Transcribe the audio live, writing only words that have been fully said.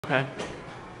Okay.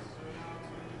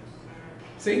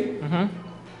 See? Mm-hmm.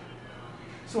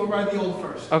 So we'll ride the old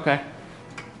first. Okay.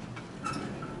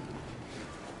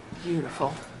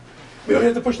 Beautiful. We don't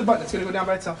have to push the button. It's going to go down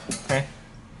by itself. Okay.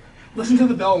 Listen to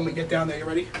the bell when we get down there. You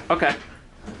ready? Okay.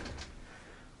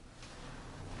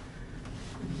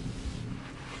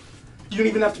 You don't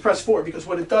even have to press 4 because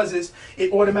what it does is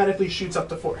it automatically shoots up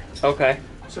to 4. Okay.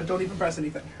 So don't even press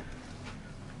anything.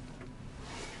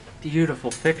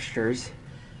 Beautiful fixtures.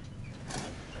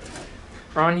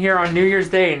 We're on here on New Year's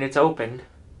Day and it's open.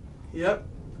 Yep.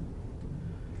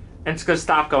 And it's going to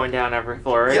stop going down every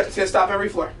floor, right? Yep, it's going to stop every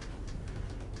floor.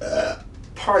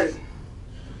 Pardon.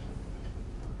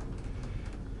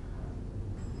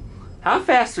 How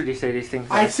fast would you say these things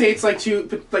are? I'd say it's like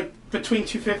between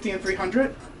 250 and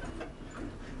 300.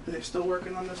 They're still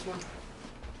working on this one.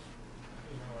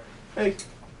 Hey.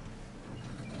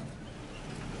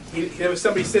 There was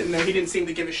somebody sitting there. He didn't seem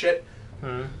to give a shit.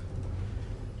 Hmm.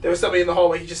 There was somebody in the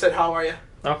hallway. He just said, "How are you?"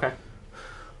 Okay.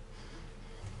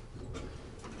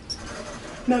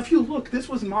 Now, if you look, this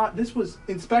was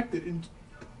inspected in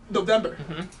November.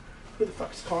 Mm-hmm. Who the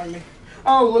fuck's calling me?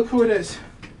 Oh, look who it is.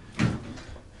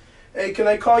 Hey, can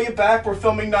I call you back? We're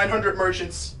filming 900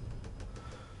 Merchants.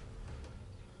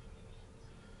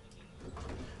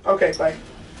 Okay, bye.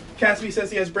 Cassidy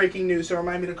says he has breaking news, so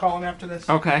remind me to call him after this.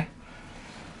 Okay.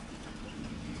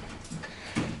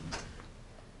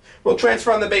 We'll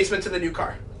transfer on the basement to the new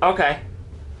car. Okay.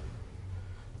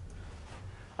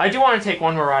 I do want to take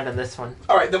one more ride on this one.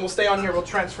 All right, then we'll stay on here. We'll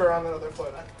transfer on another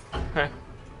floor then. Okay.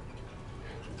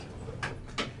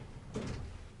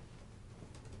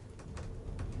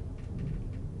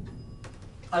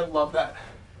 I love that.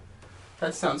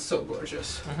 That sounds so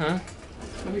gorgeous.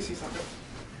 Mm-hmm. Let me see something.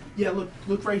 Yeah,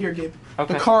 look right here, Gabe.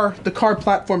 Okay. The car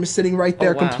platform is sitting right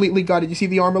there, Oh, wow. completely gutted. You see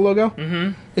the armor logo?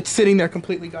 Mm-hmm. It's sitting there,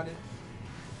 completely gutted.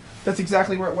 That's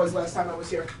exactly where it was last time I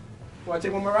was here. Want to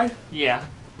take one more ride? Yeah.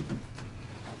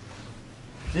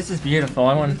 This is beautiful.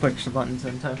 I want to push the buttons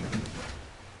in time.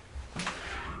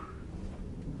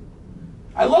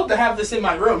 I'd love to have this in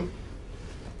my room.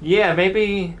 Yeah,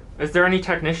 maybe... Is there any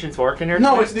technicians working here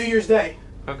No, today? it's New Year's Day.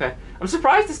 Okay. I'm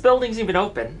surprised this building's even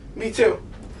open. Me too.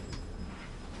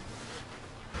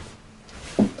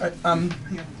 Alright,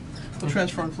 yeah. We'll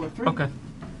transfer on floor 3. Okay.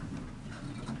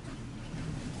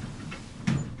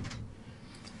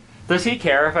 Does he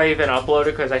care if I even upload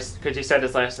it because he said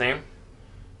his last name?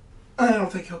 I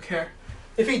don't think he'll care.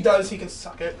 If he does, he can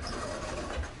suck it.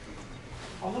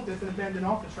 Oh, look, there's an abandoned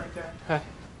office right there. Okay.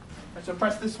 Alright, so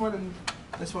press this one and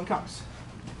this one comes.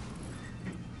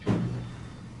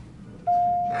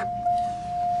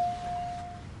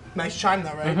 Nice chime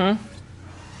though, right? Mm-hmm.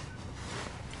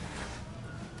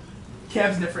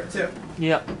 Cab's different too.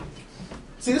 Yep.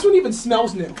 See, this one even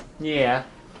smells new. Yeah.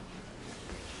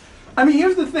 I mean,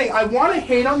 here's the thing. I want to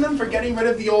hate on them for getting rid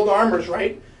of the old armors,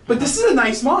 right? But this is a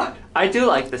nice mod. I do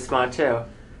like this mod too.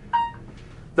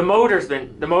 The motor's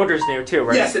new too,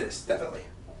 right? Yes, it is, definitely.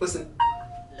 Listen.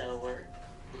 Lower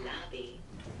lobby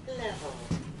level.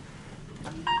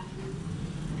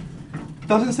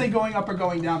 Doesn't say going up or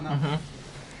going down though. Mm-hmm.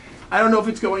 I don't know if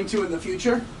it's going to in the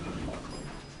future.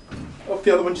 Oh,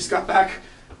 the other one just got back.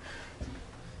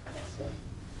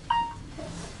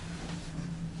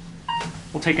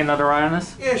 We'll take another ride on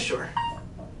this. Yeah, sure.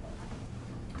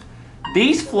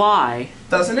 These fly.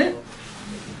 Doesn't it?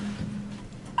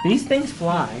 These things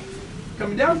fly.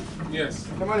 Coming down? Yes.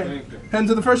 Come on in. Thank you. Heading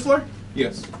to the first floor?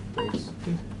 Yes, please.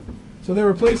 So they're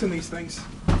replacing these things.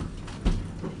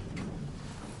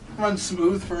 Run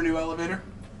smooth for a new elevator.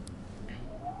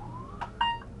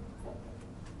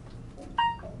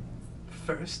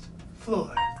 First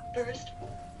floor. First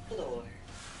floor.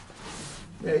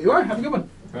 There you are. Have a good one.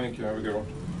 Thank you. Have a good one.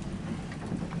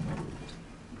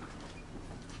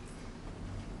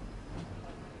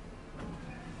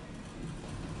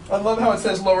 I love how it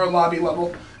says lower lobby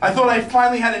level. I thought I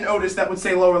finally had an Otis that would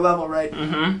say lower level, right?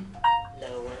 Mm-hmm.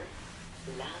 Lower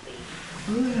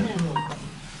lobby level.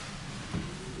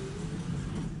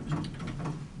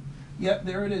 Yep,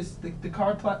 there it is. The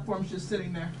car platform's just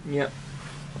sitting there. Yep.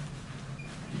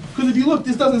 Because if you look,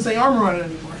 this doesn't say armor on it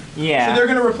anymore. Yeah. So they're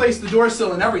going to replace the door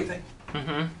sill and everything.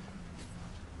 Mm-hmm.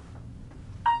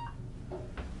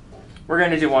 We're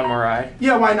gonna do one more ride.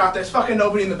 Yeah, why not? There's fucking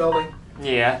nobody in the building.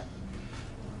 Yeah.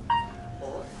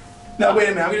 Now, wait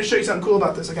a minute. I'm going to show you something cool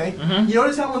about this, okay? Mm-hmm. You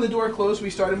notice how when the door closed, we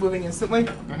started moving instantly?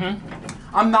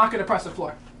 Mm-hmm. I'm not going to press the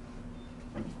floor.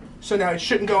 So now it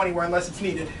shouldn't go anywhere unless it's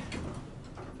needed.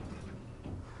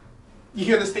 You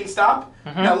hear this thing stop?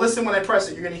 Mm-hmm. Now listen when I press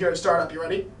it. You're going to hear it start up. You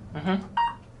ready? Mm-hmm.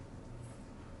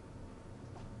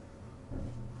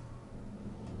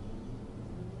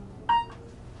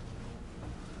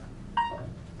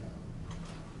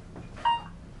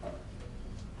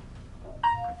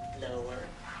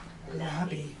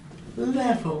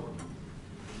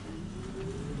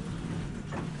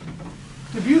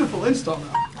 beautiful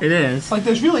install now. It is. Like,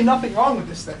 there's really nothing wrong with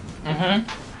this thing. Mm-hmm.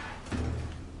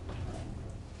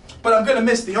 But I'm gonna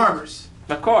miss the armors.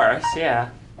 Of course, yeah.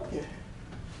 Yeah.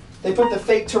 They put the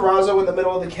fake terrazzo in the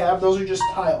middle of the cab. Those are just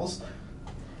tiles.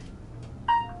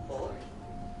 4th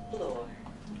floor. All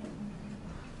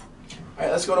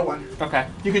right, let's go to 1. Okay.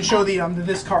 You can show the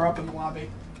this car up in the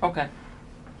lobby. Okay.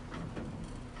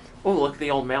 Oh, look at the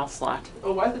old mail slot.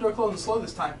 Oh, why is the door closing slow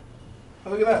this time?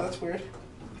 Oh, look at that. That's weird.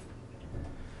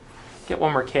 Get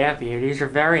one more cab view. These are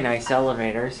very nice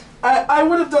elevators. I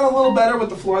would have done a little better with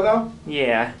the floor, though.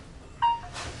 Yeah.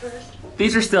 1st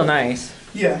These are still nice.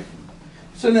 Yeah.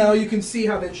 So now you can see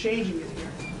how they're changing it here.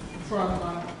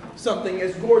 From something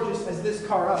as gorgeous as this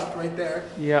car up right there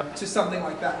Yep. to something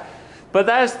like that. But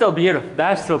that is still beautiful.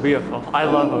 That's still beautiful. I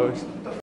love those.